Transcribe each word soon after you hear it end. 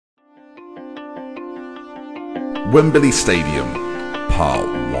Wembley Stadium, Part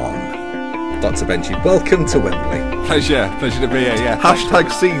 1. Dr. Benji, welcome to Wembley. Pleasure to be here, yeah. Hashtag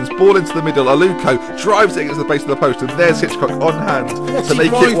scenes, ball into the middle, Aluko drives it against the base of the post, and there's Hitchcock on hand to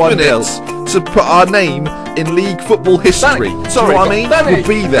make it 1-0. To put our name in league football history. Sorry, what I mean? We'll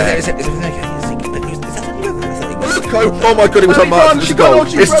be there. Is everything okay? Oh my god, it was on Mark. It's a goal.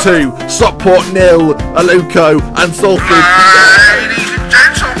 It's 2. Stockport 0. Aluko and Salford. Ladies and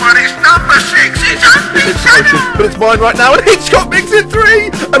gentlemen, it's number 6. It's unbeaten. But it's mine right now, and Hitchcock makes it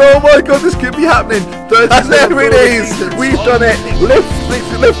 3. And oh my god, this could be happening. And there it is. We've done it. Lift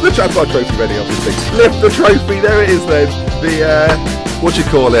the trophy. I've got a trophy ready, obviously. Lift the trophy. There it is then. The what do you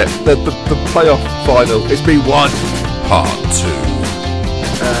call it? The playoff final. It's been won. Part 2.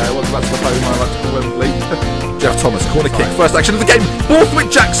 Welcome back to the home. I like to call Wembley. Jeff Thomas, corner kick, first action of the game.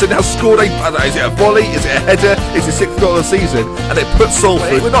 Borthwick Jackson has scored is it a volley? Is it a header? It's his 6th goal of the season, and it puts Salford.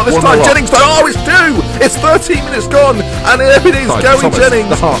 Wait, not this time. Jennings, oh, it's 2. It's 13 minutes gone, and there it is. Gary Thomas,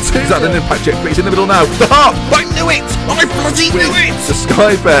 Jennings. The heart. Is that an impact check? But he's in the middle now. The heart. I knew it. I bloody knew it. The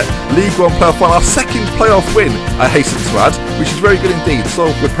Sky Bet League One playoff final, our 2nd playoff win. I hasten to add, which is very good indeed. So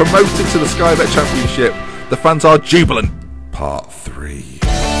we're promoted to the Sky Bet Championship. The fans are jubilant. Part 3.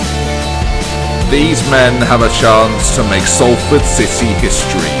 These men have a chance to make Salford City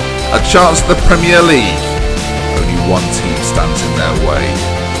history. A chance at the Premier League. Only one team stands in their way.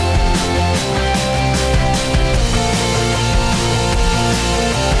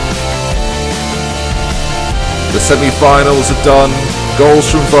 The semi-finals are done.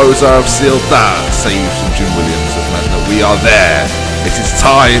 Goals from Voza have sealed that. Saves from Jim Williams have meant that we are there. It is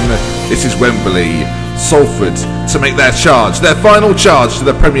time. This is Wembley. Salford to make their charge, their final charge to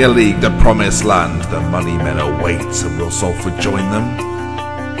the Premier League, the promised land. The money men await, and will Salford join them?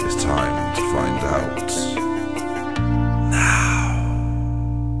 It's time to find out. Now.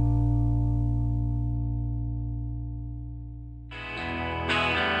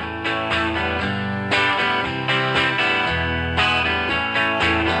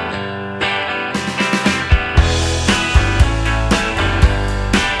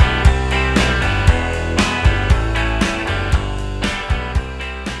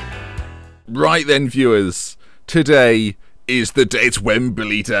 Right then, viewers, today is the day. It's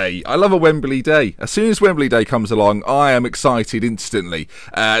Wembley Day. I love a Wembley Day. As soon as Wembley Day comes along, I am excited instantly.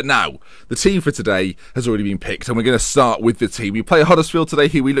 Now, the team for today has already been picked, and we're going to start with the team. We play Huddersfield today,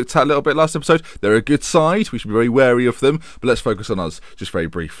 who we looked at a little bit last episode. They're a good side. We should be very wary of them, but let's focus on us just very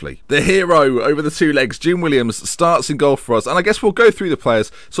briefly. The hero over the 2 legs, Jim Williams, starts in goal for us, and I guess we'll go through the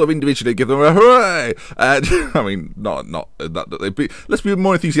players sort of individually, give them a hooray. I mean, not that. Let's be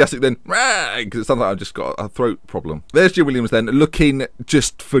more enthusiastic than because it sounds like I've just got a throat problem. There's Jim Williams then, looking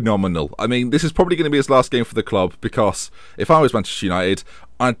just phenomenal. I mean, this is probably going to be his last game for the club, because if I was Manchester United,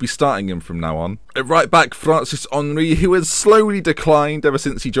 I'd be starting him from now on. At right back, Francis Henry, who has slowly declined ever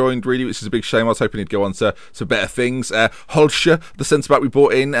since he joined, really, which is a big shame. I was hoping he'd go on to better things. Holscher, the centre-back we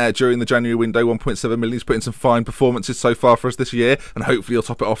bought in during the January window, 1.7 million. He's put in some fine performances so far for us this year, and hopefully he'll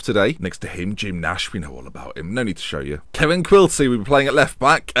top it off today. Next to him, Jim Nash. We know all about him. No need to show you. Kevin Quilty, we've been playing at left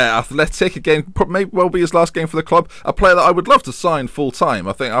back. Athletic, again, may well be his last game for the club. A player that I would love to sign full-time.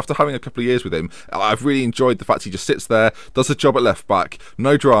 I think after having a couple of years with him, I've really enjoyed the fact he just sits there, does a job at left back,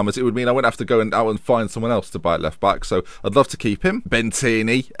 no dramas. It would mean I wouldn't have to go out and find someone else to buy at left back, so I'd love to keep him. Ben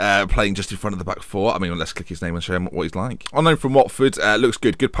Tierney, playing just in front of the back 4. I mean, let's click his name and show him what he's like. On loan from Watford, looks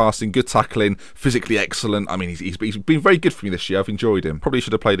good passing, good tackling, physically excellent. I mean, he's been very good for me this year. I've enjoyed him. Probably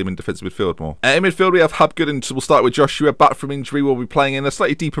should have played him in defensive midfield more. In midfield, we have Habgood, and we'll start with Joshua, back from injury. We'll be playing in a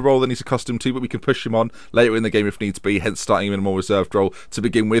slightly deeper role than he's accustomed to, but we can push him on later in the game if needs be, hence starting him in a more reserved role to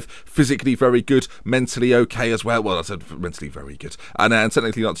begin with. Physically very good, mentally okay as well. Well, I said mentally very good, and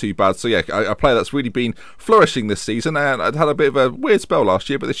technically not too bad. So yeah, a player that's really been flourishing this season, and I'd had a bit of a weird spell last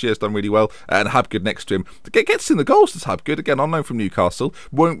year, but this year's done really well. And Habgood next to him gets in the goals. Does Habgood, again on loan from Newcastle.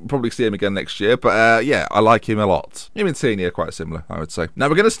 Won't probably see him again next year, but yeah, I like him a lot. Him and Tierney are quite similar, I would say. Now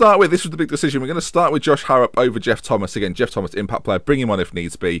we're going to start with, this was the big decision, we're going to start with Josh Harrop over Jeff Thomas. Again, Jeff Thomas, impact player, bring him on if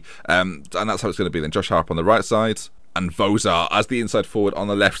needs be, and that's how it's going to be then. Josh Harrop on the right side, and Vozar as the inside forward on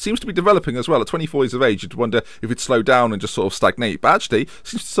the left. Seems to be developing as well. At 24 years of age, you'd wonder if he'd slow down and just sort of stagnate, but actually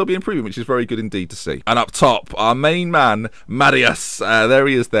seems to still be improving, which is very good indeed to see. And up top, our main man, Marius. There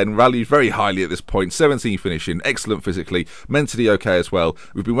he is then, valued very highly at this point. 17 finishing, excellent physically, mentally okay as well.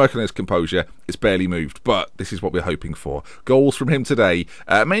 We've been working on his composure. It's barely moved, but this is what we're hoping for. Goals from him today,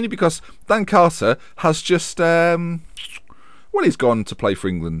 mainly because Dan Carter has just... well, he's gone to play for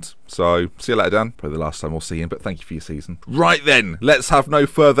England, so see you later, Dan. Probably the last time we'll see him, but thank you for your season. Right then, let's have no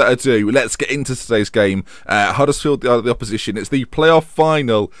further ado. Let's get into today's game. Huddersfield are the opposition. It's the playoff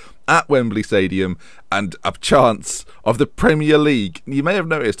final, at Wembley Stadium and a chance of the Premier League. You may have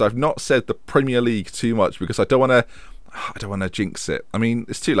noticed I've not said the Premier League too much because I don't want to jinx it. I mean,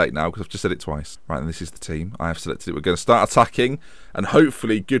 it's too late now because I've just said it twice. Right, and this is the team I have selected. We're going to start attacking, and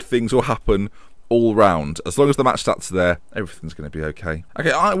hopefully good things will happen all round. As long as the match stats are there, everything's going to be okay.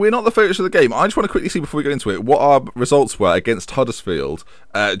 Okay, we're not the focus of the game. I just want to quickly see before we go into it what our results were against Huddersfield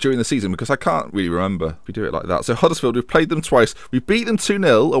during the season, because I can't really remember if we do it like that. So Huddersfield, we've played them twice. We beat them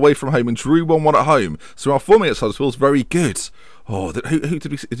 2-0 away from home and drew 1-1 at home. So our form against Huddersfield is very good. Oh,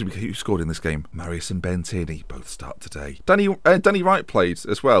 who scored in this game? Marius and Bentini both start today. Danny Wright played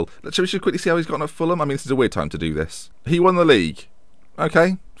as well. We should quickly see how he's gotten at Fulham. I mean, this is a weird time to do this. He won the league.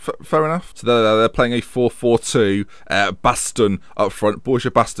 Okay, fair enough. So they're playing a 4-4-2. Baston up front. Borja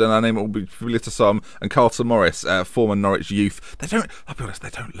Baston, our name will be familiar to some, and Carlton Morris, former Norwich youth. I'll be honest, they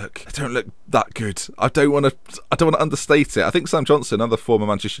don't look that good. I don't want to understate it. I think Sam Johnson, another former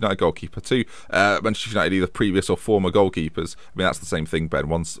Manchester United goalkeeper, two Manchester United either previous or former goalkeepers. I mean, that's the same thing, Ben.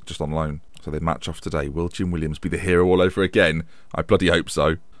 One's just on loan. So they match off today. Will Jim Williams be the hero all over again? I bloody hope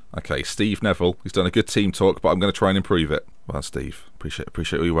so. Okay, Steve Neville. He's done a good team talk, but I'm going to try and improve it. Well, Steve,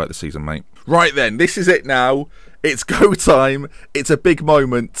 appreciate all your work this season, mate. Right then, this is it now. It's go time. It's a big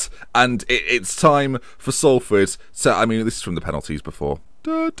moment, and it's time for Salford. So, I mean, this is from the penalties before.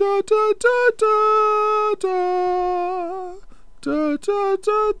 Da, da, da, da, da, da. Da, da,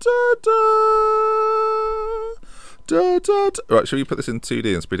 da, da, da. Da, da, da. Right, shall we put this in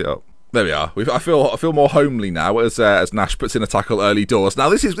 2D and speed it up? There we are. I feel more homely now as Nash puts in a tackle early doors. Now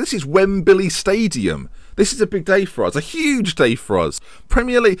this is Wembley Stadium. This is a big day for us, a huge day for us.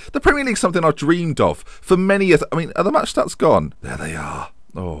 Premier League, the Premier League is something I've dreamed of for many years. I mean, are the match stats gone? There they are.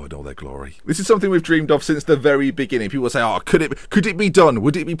 Oh, in all their glory. This is something we've dreamed of since the very beginning. People say, "Oh, could it be done?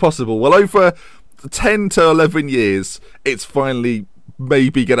 Would it be possible?" Well, over 10 to 11 years, it's finally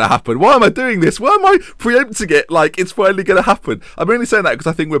maybe going to happen. Why am I doing this? Why am I preempting it like it's finally going to happen? I'm only saying that because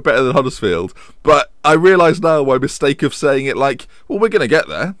I think we're better than Huddersfield, but I realise now my mistake of saying it like, well, we're going to get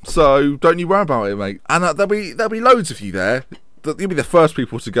there, so don't you worry about it, mate. And there'll be loads of you there. You'll be the first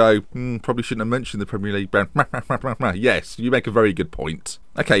people to go, probably shouldn't have mentioned the Premier League brand. Yes, you make a very good point.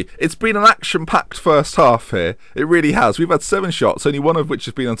 Okay, it's been an action-packed first half here. It really has. We've had 7 shots, only one of which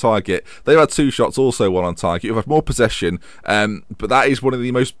has been on target. They've had 2 shots, also one on target. We've had more possession, but that is one of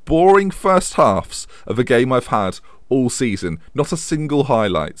the most boring first halves of a game I've had all season. Not a single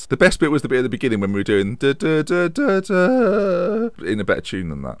highlight. The best bit was the bit at the beginning when we were doing da da da da da in a better tune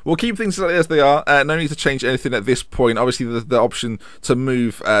than that. We'll keep things as they are. No need to change anything at this point. Obviously, the option to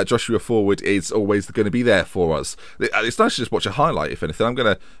move Joshua forward is always going to be there for us. It's nice to just watch a highlight. If anything, I'm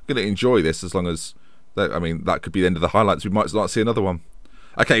gonna enjoy this as long as that could be the end of the highlights. We might not see another one.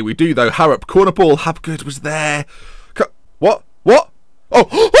 Okay, we do though. Harrop corner ball. Habgood was there. What?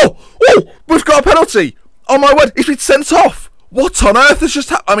 Oh! We've got a penalty. Oh my word, he's been sent off! What on earth has just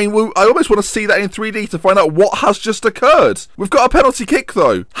happened? I mean, I almost want to see that in 3D to find out what has just occurred. We've got a penalty kick,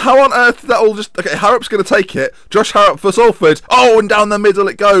 though. How on earth did that all just... Okay, Harrop's going to take it. Josh Harrop for Salford. Oh, and down the middle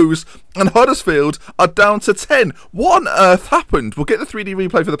it goes. And Huddersfield are down to 10. What on earth happened? We'll get the 3D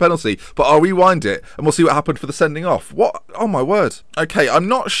replay for the penalty, but I'll rewind it, and we'll see what happened for the sending off. What? Oh, my word. Okay, I'm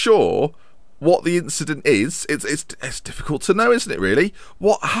not sure what the incident is. It's difficult to know, isn't it, really?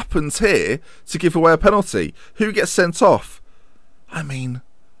 What happens here to give away a penalty? Who gets sent off? I mean,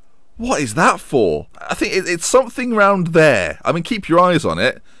 what is that for? I think it's something round there. I mean, keep your eyes on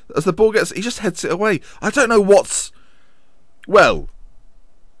it. As the ball gets... He just heads it away. I don't know what's... Well,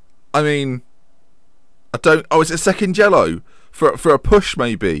 I mean... I don't... Oh, is it a second yellow? For a push,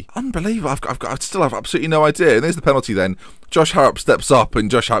 maybe. Unbelievable. I still have absolutely no idea. And there's the penalty then. Josh Harrop steps up,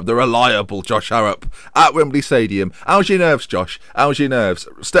 and Josh Harrop, the reliable Josh Harrop, at Wembley Stadium. How's your nerves, Josh? How's your nerves?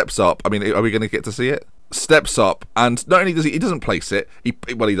 Steps up. I mean, are we going to get to see it? Steps up, and not only does he doesn't place it, he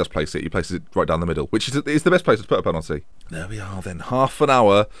does place it. He places it right down the middle, which is the best place to put a penalty. There we are then. Half an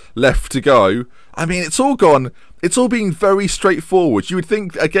hour left to go. I mean, it's all gone. It's all being very straightforward. You would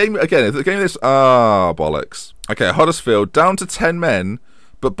think a game again. If the game is bollocks. Okay, Huddersfield down to 10 men,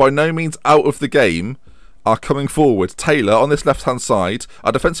 but by no means out of the game, are coming forward. Taylor on this left-hand side.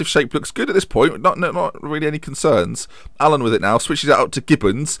 Our defensive shape looks good at this point. Not really any concerns. Allen with it now. Switches it out to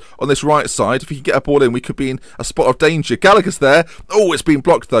Gibbons on this right side. If he can get a ball in, we could be in a spot of danger. Gallagher's there. Oh, it's been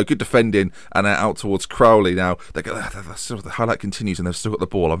blocked, though. Good defending. And out towards Crowley now. The highlight continues, and they've still got the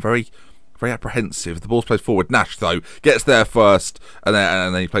ball. I'm very apprehensive. The ball's played forward. Nash, though, gets there first, and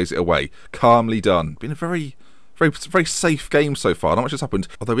then he plays it away. Calmly done. Been a very safe game so far. Not much has happened.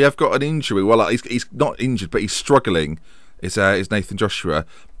 Although we have got an injury. Well, he's not injured, but he's struggling. Is Nathan Joshua.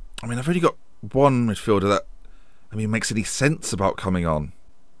 I mean, I've only got one midfielder that, makes any sense about coming on.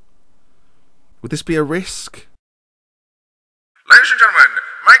 Would this be a risk? Ladies and gentlemen,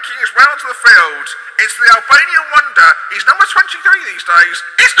 making his way onto the field, it's the Albanian wonder. He's number 23 these days.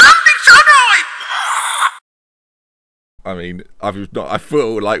 It's Andy Tannoy! I mean, I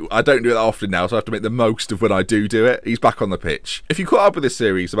feel like I don't do it that often now, so I have to make the most of when I do it. He's back on the pitch. If you caught up with this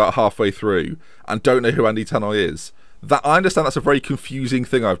series about halfway through and don't know who Andy Tannoy is, I understand that's a very confusing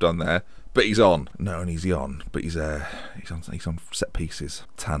thing I've done there, but he's on. Not only is he on, but he's on set pieces.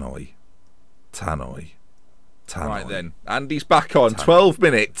 Tannoy. Right then, Andy's back on. 12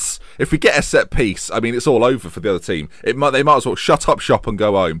 minutes. If we get a set piece, I mean, it's all over for the other team. They might as well shut up shop and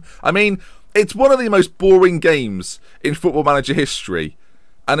go home. I mean, it's one of the most boring games in Football Manager history,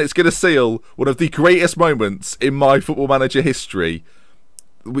 and it's going to seal one of the greatest moments in my Football Manager history.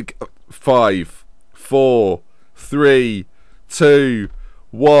 5, 4, 3, 2,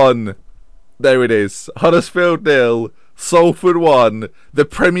 1. There it is. Huddersfield 0, Salford 1. The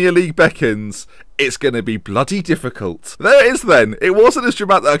Premier League beckons. It's going to be bloody difficult. There it is then. It wasn't as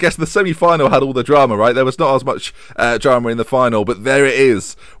dramatic. I guess the semi-final had all the drama, right? There was not as much drama in the final, but there it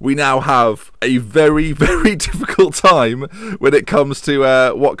is. We now have a very, very difficult time when it comes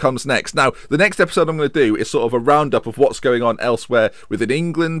to what comes next. Now, the next episode I'm going to do is sort of a roundup of what's going on elsewhere within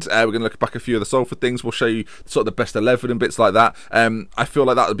England. We're going to look back a few of the Salford things. We'll show you sort of the best 11 and bits like that. I feel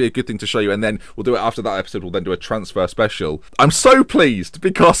like that would be a good thing to show you, and then we'll do it after that episode. We'll then do a transfer special. I'm so pleased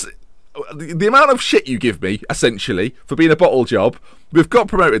because the amount of shit you give me, essentially, for being a bottle job, we've got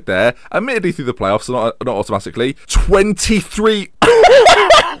promoted there, admittedly through the playoffs, not automatically. 23... Where's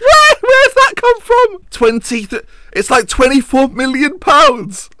that come from? 23... It's like £24 million.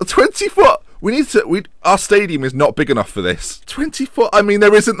 24... Our stadium is not big enough for this. 24... I mean,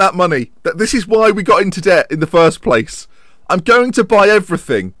 there isn't that money. This is why we got into debt in the first place. I'm going to buy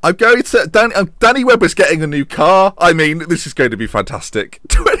everything. Danny Webber's getting a new car. I mean, this is going to be fantastic.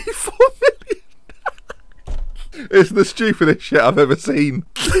 24 million. It's the stupidest shit I've ever seen.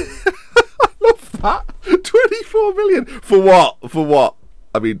 I love that. 24 million. For what? For what?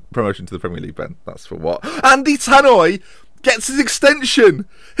 I mean, promotion to the Premier League, Ben. That's for what? Andy Tannoy gets his extension.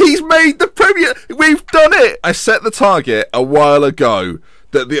 He's made the Premier... We've done it. I set the target a while ago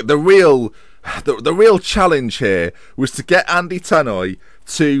that the real challenge here was to get Andy Tannoy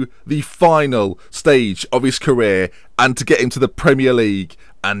to the final stage of his career and to get him to the Premier League,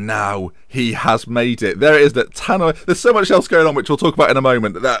 and now he has made it. There it is, that Tannoy... There's so much else going on, which we'll talk about in a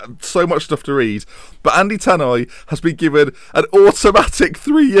moment. So much stuff to read. But Andy Tannoy has been given an automatic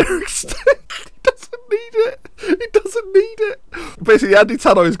 3-year extension. He doesn't need it. Basically, Andy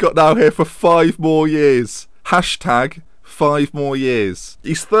Tannoy's got now here for 5 more years. Hashtag 5 more years.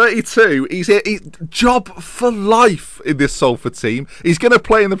 He's 32. He's job for life in this Salford team. He's going to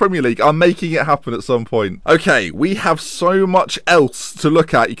play in the Premier League. I'm making it happen at some point. Okay, we have so much else to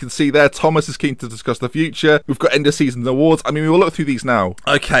look at. You can see there, Thomas is keen to discuss the future. We've got end of season awards. I mean, we will look through these now.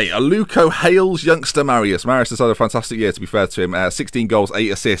 Okay, Aluko hails youngster Marius. Marius has had a fantastic year, to be fair to him. 16 goals, 8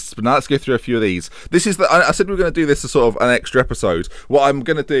 assists. But now let's go through a few of these. This is I said we were going to do this as sort of an extra episode. What I'm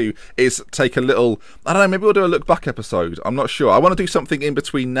going to do is take a little, I don't know, maybe we'll do a look back episode. I'm not sure. I want to do something in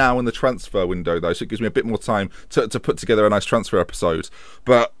between now and the transfer window, though, so it gives me a bit more time to put together a nice transfer episode.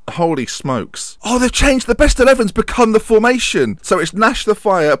 But holy smokes. Oh, they've changed. The best 11's become the formation. So it's Nash the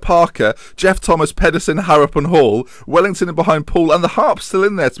Fire, Parker, Jeff Thomas, Pedersen, Harrop and Hall, Wellington in behind Poole, and the Harp's still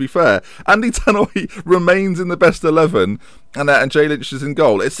in there, to be fair. Andy Tannoy remains in the best 11. And Jay Lynch is in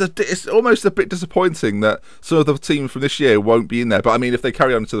goal. It's almost a bit disappointing that some of the teams from this year won't be in there. But I mean, if they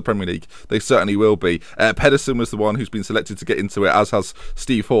carry on into the Premier League, they certainly will be. Pedersen was the one who's been selected to get into it, as has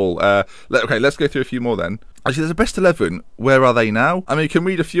Steve Hall. Okay, let's go through a few more then. Actually, there's a best 11. Where are they now? I mean, you can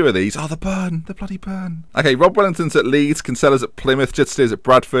read a few of these. Oh, the bloody burn. Okay, Rob Wellington's at Leeds, Kinsella's at Plymouth, Jed Steers at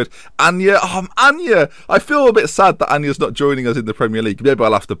Bradford. Anya, Anya! I feel a bit sad that Anya's not joining us in the Premier League. Maybe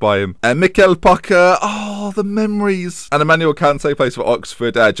I'll have to buy him. Mikel Parker, oh, the memories. And Emmanuel Kante plays for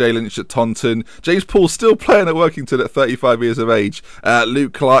Oxford. Jay Lynch at Taunton. James Poole still playing at Workington at 35 years of age.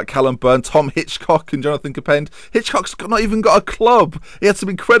 Luke Clark, Callum Byrne, Tom Hitchcock and Jonathan Capend. Hitchcock's not even got a club. He had some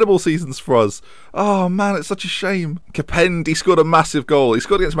incredible seasons for us. Oh, man, it's such a shame. Capend, he scored a massive goal. He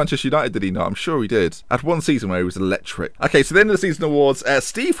scored against Manchester United, did he not? I'm sure he did. Had one season where he was electric. Okay, so the end of the season awards.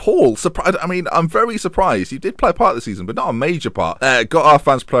 Steve Hall, I mean, I'm very surprised. He did play a part of the season, but not a major part. Got our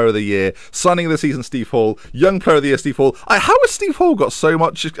fans player of the year. Signing of the season, Steve Hall. Young player of the year, Steve Hall. How has Steve Hall got so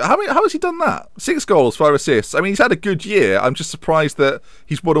much? How has he done that? 6 goals, 5 assists. I mean, he's had a good year. I'm just surprised that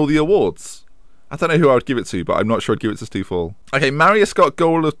he's won all the awards. I don't know who I would give it to, but I'm not sure I'd give it to Stu Fall. Okay, Marius got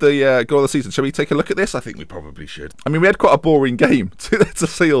goal of the season. Shall we take a look at this? I think we probably should. I mean, we had quite a boring game to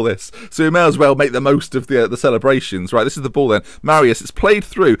see all this, so we may as well make the most of the celebrations. Right, this is the ball then. Marius, it's played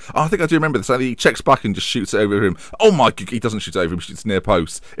through. Oh, I think I do remember this. I think he checks back and just shoots it over him. Oh my, he doesn't shoot it over him. He shoots near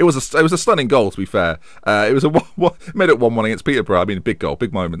post. It was a stunning goal, to be fair. It was made it 1-1 against Peterborough. I mean, big goal,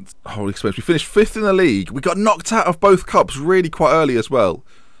 big moment. Holy smokes, we finished 5th in the league. We got knocked out of both cups really quite early as well.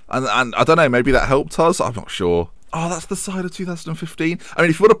 And I don't know, maybe that helped us. I'm not sure. Oh, that's the side of 2015. I mean,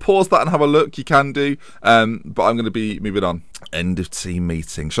 if you want to pause that and have a look, you can do. But I'm going to be moving on. End of team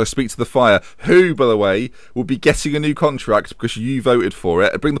meeting. Shall I speak to the Fire? Who, by the way, will be getting a new contract because you voted for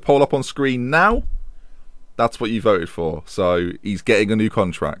it. Bring the poll up on screen now. That's what you voted for. So he's getting a new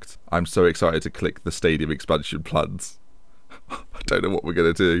contract. I'm so excited to click the stadium expansion plans. I don't know what we're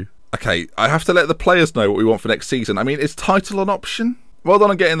going to do. Okay, I have to let the players know what we want for next season. I mean, is title an option? Well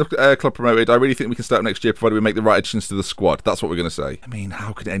done on getting the club promoted. I really think we can start next year, provided we make the right additions to the squad. That's what we're going to say. I mean,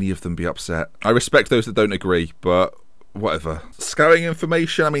 how can any of them be upset? I respect those that don't agree, but whatever. Scouting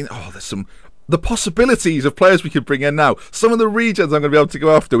information, I mean, there's the possibilities of players we could bring in now. Some of the regions I'm going to be able to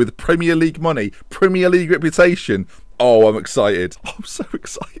go after with Premier League money, Premier League reputation. Oh, I'm excited. Oh, I'm so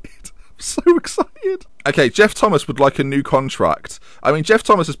excited. I'm so excited. Okay, Jeff Thomas would like a new contract. I mean, Jeff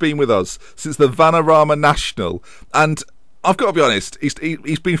Thomas has been with us since the Vanarama National, and I've got to be honest, he's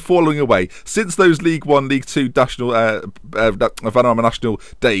been falling away. Since those League 1, League 2 national, Vanarama National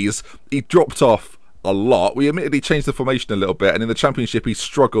days, he dropped off a lot. We admittedly changed the formation a little bit, and in the Championship he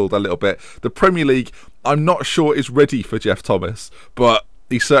struggled a little bit. The Premier League, I'm not sure is ready for Jeff Thomas, but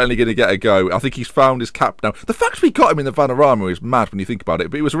he's certainly going to get a go. I think he's found his cap now. The fact we got him in the Vanarama is mad when you think about it,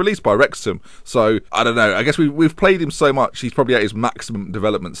 but he was released by Wrexham, so I don't know. I guess we've played him so much, he's probably at his maximum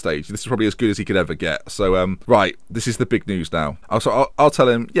development stage. This is probably as good as he could ever get. So, right, this is the big news now. I'll tell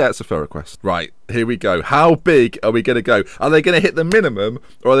him, yeah, it's a fair request. Right, here we go. How big are we going to go? Are they going to hit the minimum,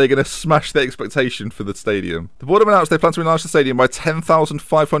 or are they going to smash the expectation for the stadium? The board have announced they plan to enlarge the stadium by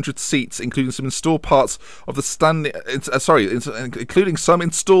 10,500 seats, including some installed parts of the standing. Including some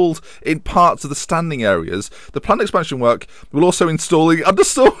installed in parts of the standing areas. The planned expansion work will also install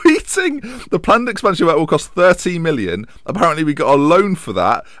understory heating. The planned expansion work will cost 30 million. Apparently, we got a loan for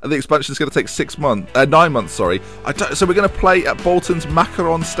that, and the expansion is going to take 9 months. Sorry. So we're going to play at Bolton's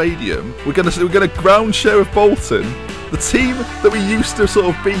Macaron Stadium. We're going to ground share with Bolton, the team that we used to sort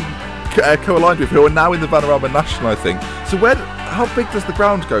of be co-aligned with, who are now in the Vanarama National, I think. So how big does the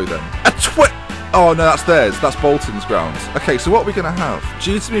ground go then? Oh no, that's theirs. That's Bolton's grounds. Okay, so what are we going to have?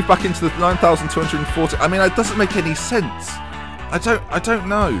 Due to move back into the 9,240. I mean, it doesn't make any sense. I don't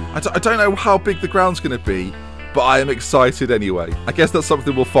know. I don't know how big the ground's going to be, but I am excited anyway. I guess that's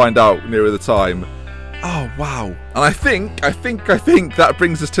something we'll find out nearer the time. Oh wow. And I think that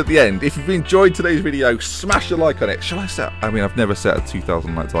brings us to the end. If you've enjoyed today's video, smash a like on it. Shall I set? I mean, I've never set a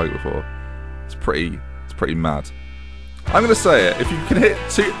 2,000 like target before. It's pretty mad. I'm going to say it. If you can hit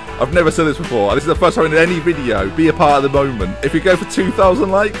I've never said this before. This is the first time in any video. Be a part of the moment. If you go for 2,000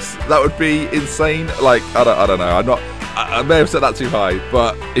 likes, that would be insane. Like, I don't know. I may have set that too high,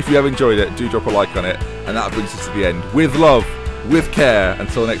 but if you have enjoyed it, do drop a like on it. And that brings us to the end. With love, with care.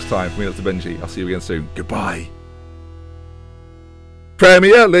 Until next time, from me, Dr. Benji. I'll see you again soon. Goodbye.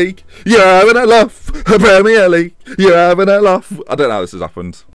 Premier League, you're having a laugh. Premier League, you're having a laugh. I don't know how this has happened.